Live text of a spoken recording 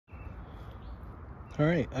All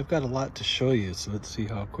right, I've got a lot to show you, so let's see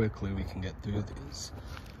how quickly we can get through these.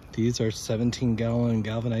 These are 17-gallon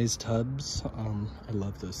galvanized tubs. I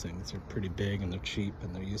love those things. They're pretty big and they're cheap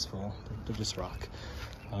and they're useful. They're just rock.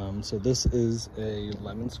 So this is a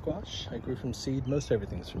lemon squash. I grew from seed. Most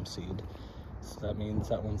everything's from seed. So that means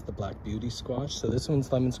that one's the Black Beauty squash. So this one's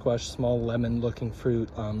lemon squash, small lemon-looking fruit,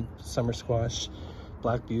 summer squash.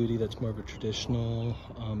 Black Beauty, that's more of a traditional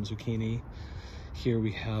zucchini. Here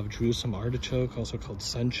we have Jerusalem artichoke, also called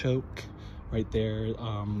Sunchoke, right there.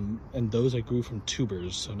 And those I grew from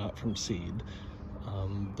tubers, so not from seed.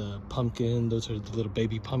 The pumpkin, those are the little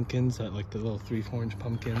baby pumpkins, that like the little 3-4-inch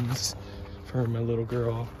pumpkins for my little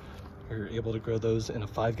girl. We're able to grow those in a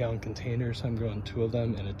 5-gallon container, so I'm growing 2 of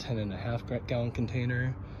them in a 10.5-gallon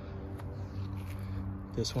container.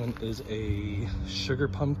 This one is a sugar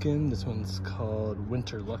pumpkin. This one's called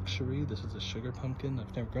Winter Luxury. This is a sugar pumpkin.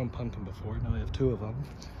 I've never grown pumpkin before. Now I have 2 of them.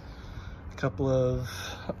 A couple of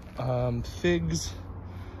figs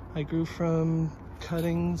I grew from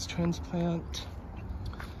cuttings, transplant.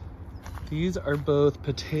 These are both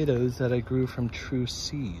potatoes that I grew from true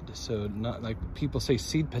seed. So not like people say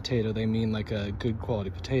seed potato, they mean like a good quality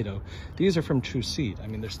potato. These are from true seed. I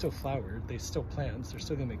mean, they're still flowered. They're still plants. They're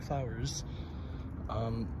still gonna make flowers.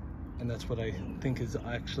 And that's what I think is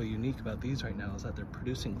actually unique about these right now, is that they're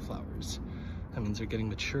producing flowers. That means they're getting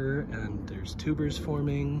mature and there's tubers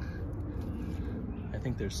forming. I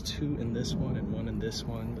think there's 2 in this one and 1 in this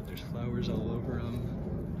one, but there's flowers all over them.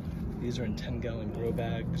 These are in 10-gallon grow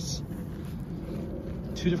bags.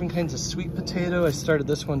 2 different kinds of sweet potato. I started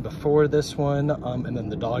this one before this one, and then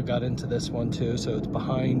the dog got into this one too, so it's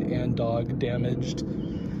behind and dog damaged.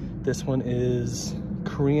 This one is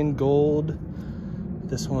Korean Gold.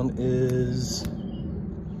 This one is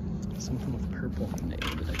something with purple in the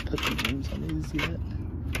name. Did I put the names on these yet?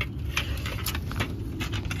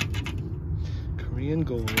 Korean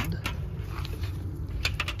Gold.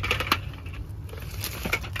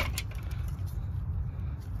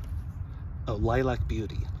 Oh, Lilac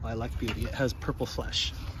Beauty. Lilac Beauty. It has purple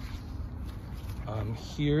flesh.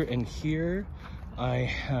 Here and here, I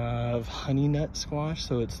have honey nut squash.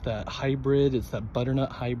 So it's that hybrid. It's that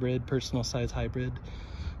butternut hybrid, personal size hybrid.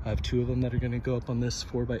 I have 2 of them that are going to go up on this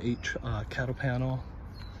 4x8 cattle panel.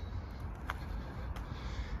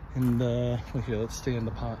 And here, let's stay in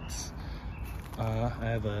the pots. I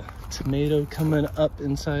have a tomato coming up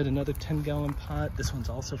inside another 10-gallon pot. This one's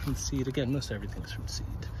also from seed. Again, most everything's from seed.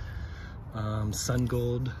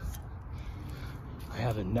 Sungold. I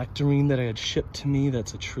have a nectarine that I had shipped to me.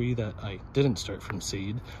 That's a tree that I didn't start from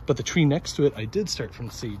seed, but the tree next to it I did start from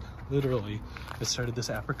seed. Literally, I started this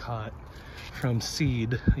apricot from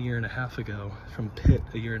seed a 1.5 years ago, from pit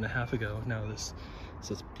a 1.5 years ago. Now this is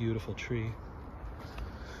this beautiful tree.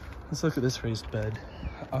 Let's look at this raised bed.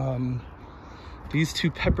 These 2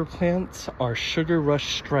 pepper plants are Sugar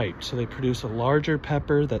Rush striped, so they produce a larger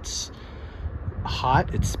pepper that's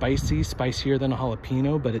hot. It's spicy, spicier than a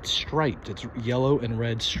jalapeno, but it's striped. It's yellow and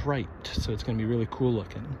red striped, so it's gonna be really cool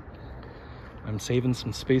looking. I'm saving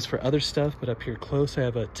some space for other stuff, but up here close I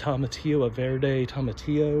have a tomatillo, a verde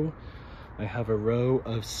tomatillo. I have a row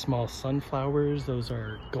of small sunflowers. Those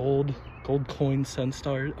are gold coin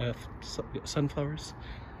sunflowers.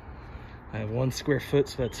 I have 1 square foot,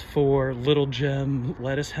 so that's 4 little gem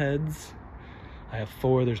lettuce heads. I have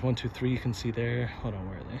 4. There's 1, 2, 3 you can see there. Hold on,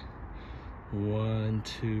 where are they? 1,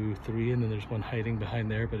 2, 3, and then there's one hiding behind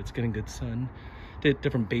there, but it's getting good sun. Did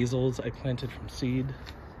different basils I planted from seed.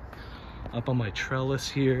 Up on my trellis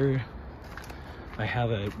here, I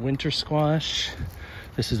have a winter squash.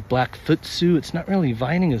 This is black futsu. It's not really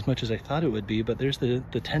vining as much as I thought it would be, but there's the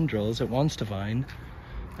tendrils. It wants to vine.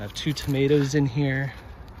 I have 2 tomatoes in here.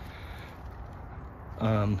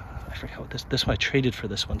 I forgot what this one I traded for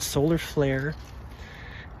this one. Solar Flare.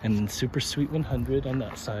 And then Super Sweet 100 on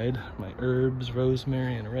that side. My herbs,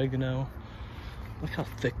 rosemary, and oregano. Look how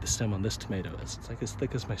thick the stem on this tomato is. It's like as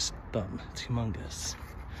thick as my thumb. It's humongous.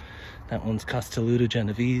 That one's Costoluto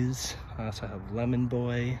Genovese. I also have Lemon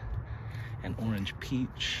Boy and Orange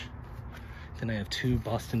Peach. Then I have 2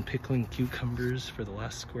 Boston Pickling cucumbers for the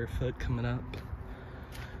last square foot coming up.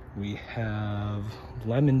 We have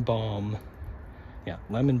Lemon Balm. Yeah,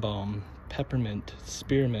 Lemon Balm, Peppermint,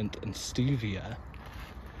 Spearmint, and Stevia.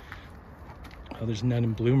 Oh, there's none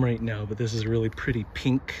in bloom right now, but this is a really pretty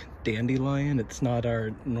pink dandelion. It's not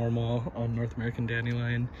our normal North American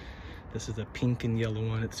dandelion. This is a pink and yellow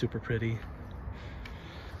one. It's super pretty.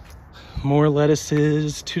 More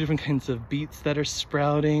lettuces, 2 different kinds of beets that are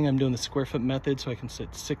sprouting. I'm doing the square foot method, so I can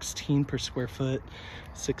sit 16 per square foot.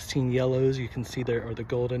 16 yellows, you can see there, or the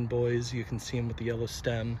golden boys, you can see them with the yellow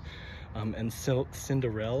stem. and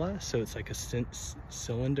Cinderella, so it's like a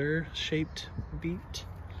cylinder shaped beet.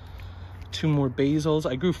 2 more basils.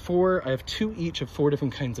 I grew 4. I have 2 each of 4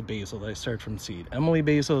 different kinds of basil that I started from seed. Emily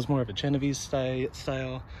basil is more of a Genovese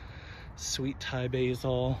style. Sweet Thai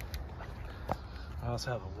basil. I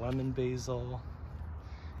also have a lemon basil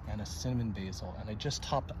and a cinnamon basil, and I just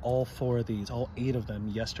topped all 4 of these, all 8 of them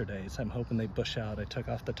yesterday, so I'm hoping they bush out. I took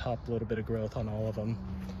off the top little bit of growth on all of them.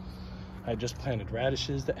 I just planted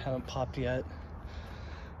radishes that haven't popped yet.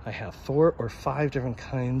 I have 4 or 5 different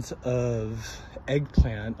kinds of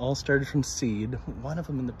eggplant, all started from seed. One of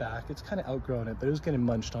them in the back, it's kind of outgrown it, but it was getting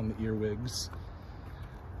munched on the earwigs.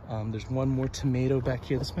 There's 1 more tomato back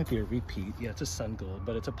here. This might be a repeat. Yeah, it's a Sungold,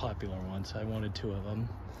 but it's a popular one, so I wanted 2 of them.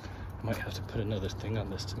 I might have to put another thing on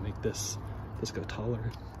this to make this go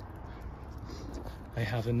taller. I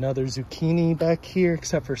have another zucchini back here,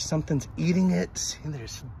 except for something's eating it. See,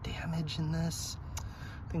 there's some damage in this.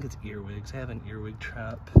 I think it's earwigs. I have an earwig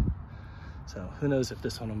trap. So who knows if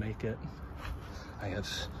this one will make it. I have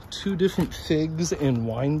 2 different figs in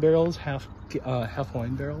wine barrels, half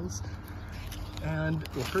wine barrels. And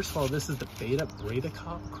well, first of all, this is the beta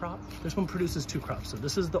crop. This one produces 2 crops. So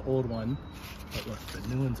this is the old one, but look,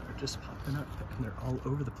 the new ones are just popping up and they're all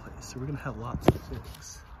over the place. So we're gonna have lots of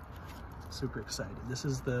figs. Super excited. This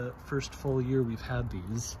is the first full year we've had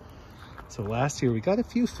these. So last year we got a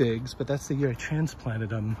few figs, but that's the year I transplanted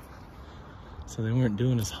them, so they weren't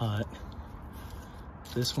doing as hot.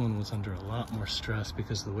 This one was under a lot more stress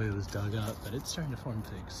because of the way it was dug up, but it's starting to form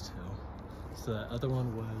figs too. So the other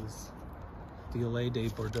one was Violet de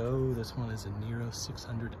Bordeaux. This one is a Nero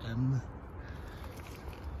 600M.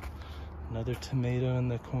 Another tomato in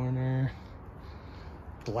the corner.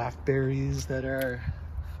 Blackberries that are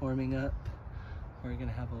forming up. We're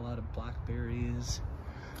gonna have a lot of blackberries.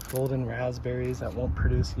 Golden raspberries that won't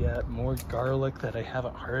produce yet. More garlic that I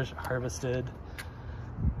haven't harvested.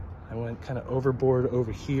 I went kind of overboard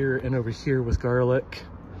over here and over here with garlic.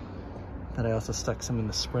 That I also stuck some in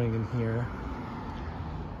the spring in here.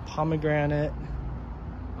 Pomegranate,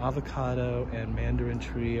 avocado, and mandarin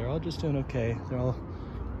tree are all just doing okay. They're all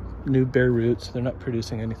new bare roots. They're not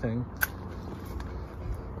producing anything.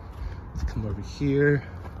 Let's come over here.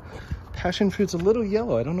 Passion fruit's a little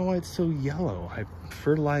yellow. I don't know why it's so yellow. I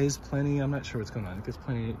fertilized plenty. I'm not sure what's going on. It gets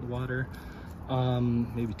plenty of water.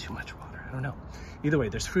 Maybe too much water. I don't know. Either way,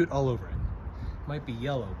 there's fruit all over it. It might be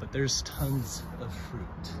yellow, but there's tons of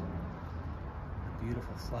fruit.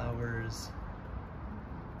 Beautiful flowers.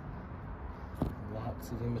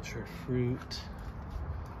 Lots of immature fruit.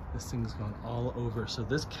 This thing's gone all over. So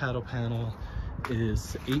this cattle panel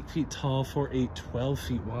is 8 feet tall, 4'8", 12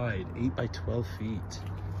 feet wide, 8 by 12 feet.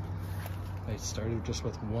 I started just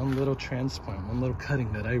with 1 little transplant, 1 little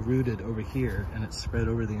cutting that I rooted over here, and it spread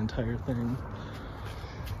over the entire thing.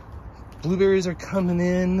 Blueberries are coming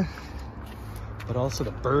in, but also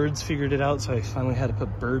the birds figured it out, so I finally had to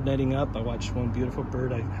put bird netting up. I watched one beautiful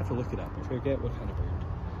bird. I have to look it up. I forget what kind of bird.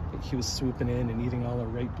 I think he was swooping in and eating all the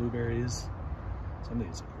ripe blueberries. Some of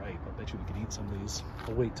these are ripe. I bet you we could eat some of these.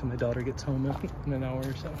 I'll wait till my daughter gets home in an hour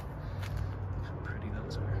or so. Look how pretty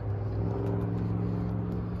those are.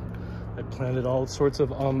 I planted all sorts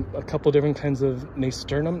of, a couple different kinds of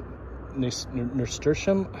nasturtium.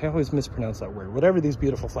 I always mispronounce that word. Whatever these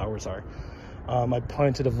beautiful flowers are. I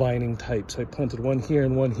planted a vining type. So I planted 1 here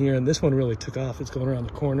and 1 here, and this one really took off. It's going around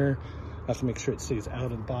the corner. I have to make sure it stays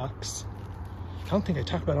out of the box. I don't think I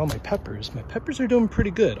talked about all my peppers. My peppers are doing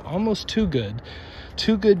pretty good, almost too good.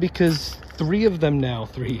 Too good because 3 of them now,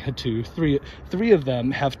 3 of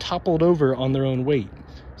them have toppled over on their own weight.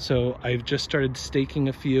 So I've just started staking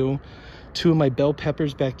a few. 2 of my bell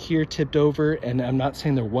peppers back here tipped over, and I'm not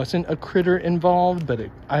saying there wasn't a critter involved, but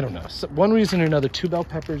I don't know. So one reason or another, 2 bell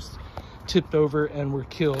peppers tipped over and were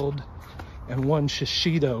killed, and 1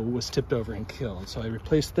 shishito was tipped over and killed. So I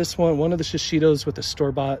replaced this one of the shishitos with a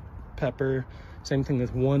store-bought pepper. Same thing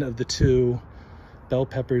with 1 of the 2 bell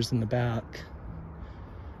peppers in the back.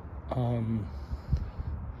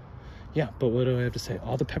 Yeah, but what do I have to say?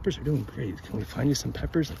 All the peppers are doing great. Can we find you some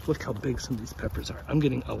peppers? Like, look how big some of these peppers are. I'm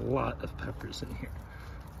getting a lot of peppers in here.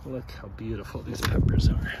 Look how beautiful these peppers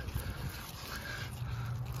are.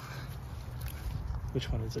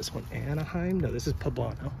 Which one is this one? Anaheim? No, this is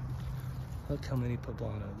poblano. Look how many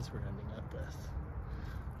poblanos we're ending up with.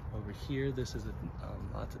 Over here, this is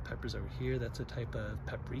lots of peppers over here. That's a type of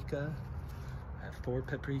paprika. I have 4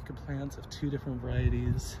 paprika plants of 2 different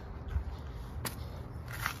varieties.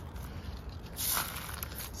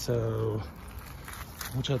 So,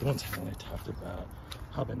 which other ones haven't I talked about?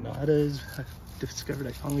 Habanadas. I've discovered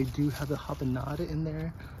I finally do have a habanada in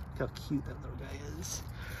there. Look how cute that little guy is.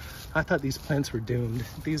 I thought these plants were doomed.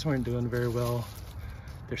 These weren't doing very well.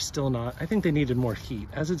 They're still not. I think they needed more heat.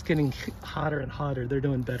 As it's getting hotter and hotter, they're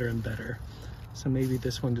doing better and better. So maybe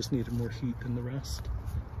this one just needed more heat than the rest.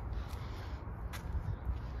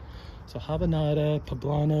 So habanada,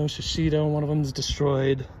 poblano, shishito, one of them's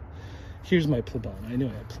destroyed. Here's my poblano. I knew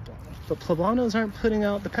I had poblano. But poblanos aren't putting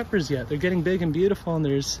out the peppers yet. They're getting big and beautiful, and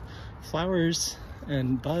there's flowers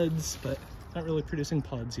and buds, but not really producing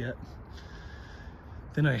pods yet.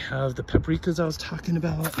 Then I have the paprikas I was talking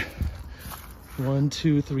about. 1,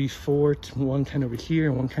 2, 3, 4, one kind over here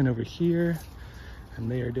and one kind over here.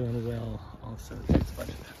 And they are doing well also. There's a bunch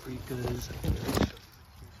of paprikas. I think there's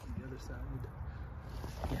from the other side.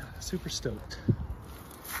 Yeah, super stoked.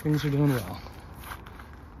 Things are doing well.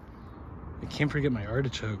 I can't forget my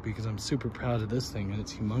artichoke because I'm super proud of this thing and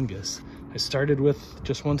it's humongous. I started with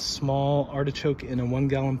just one small artichoke in a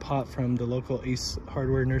 1-gallon pot from the local Ace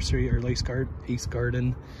Hardware Nursery or Ace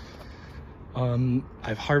Garden.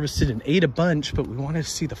 I've harvested and ate a bunch, but we wanted to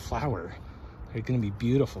see the flower. They're gonna be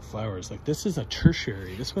beautiful flowers. Like this is a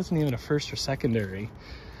tertiary. This wasn't even a first or secondary.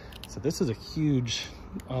 So this is a huge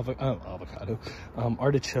avocado,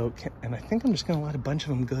 artichoke, and I think I'm just gonna let a bunch of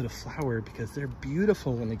them go to flower because they're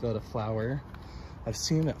beautiful when they go to flower. I've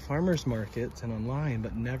seen them at farmers markets and online,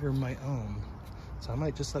 but never my own. So I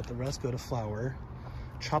might just let the rest go to flower,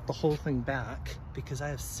 chop the whole thing back because I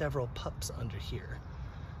have several pups under here.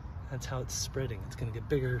 That's how it's spreading. It's gonna get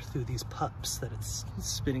bigger through these pups that it's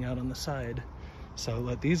spitting out on the side. So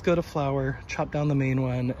let these go to flower, chop down the main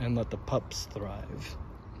one, and let the pups thrive.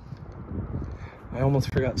 I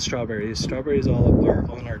almost forgot strawberries. Strawberries all are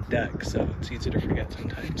on our deck, so it's easy to forget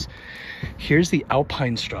sometimes. Here's the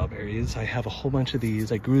alpine strawberries. I have a whole bunch of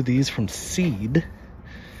these. I grew these from seed.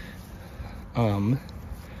 I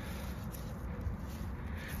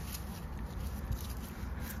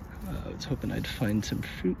was hoping I'd find some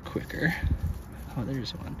fruit quicker. Oh,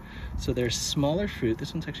 there's one. So there's smaller fruit.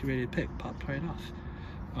 This one's actually ready to pick. Popped right off.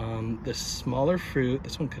 The smaller fruit,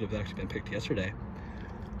 this one could have actually been picked yesterday,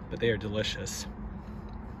 but they are delicious.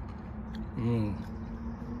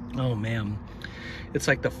 Oh man, it's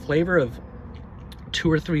like the flavor of 2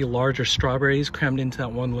 or 3 larger strawberries crammed into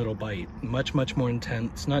that one little bite. Much more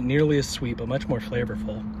intense, not nearly as sweet, but much more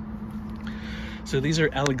flavorful. So these are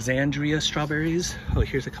Alexandria strawberries. Oh,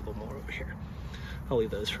 here's a couple more over here. I'll leave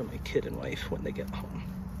those for my kid and wife when they get home.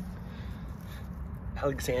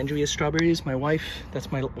 Alexandria strawberries,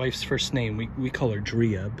 that's my wife's first name. We call her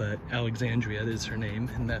Drea, but Alexandria is her name,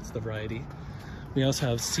 and that's the variety. We also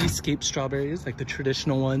have seascape strawberries, like the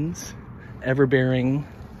traditional ones, ever-bearing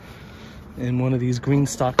in one of these green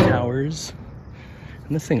stalk towers.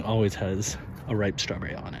 And this thing always has a ripe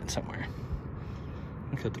strawberry on it somewhere.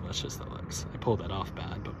 Look how delicious that looks. I pulled that off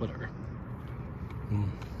bad, but whatever.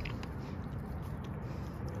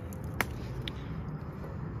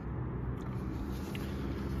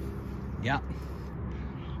 Yeah.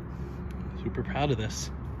 Super proud of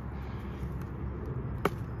this.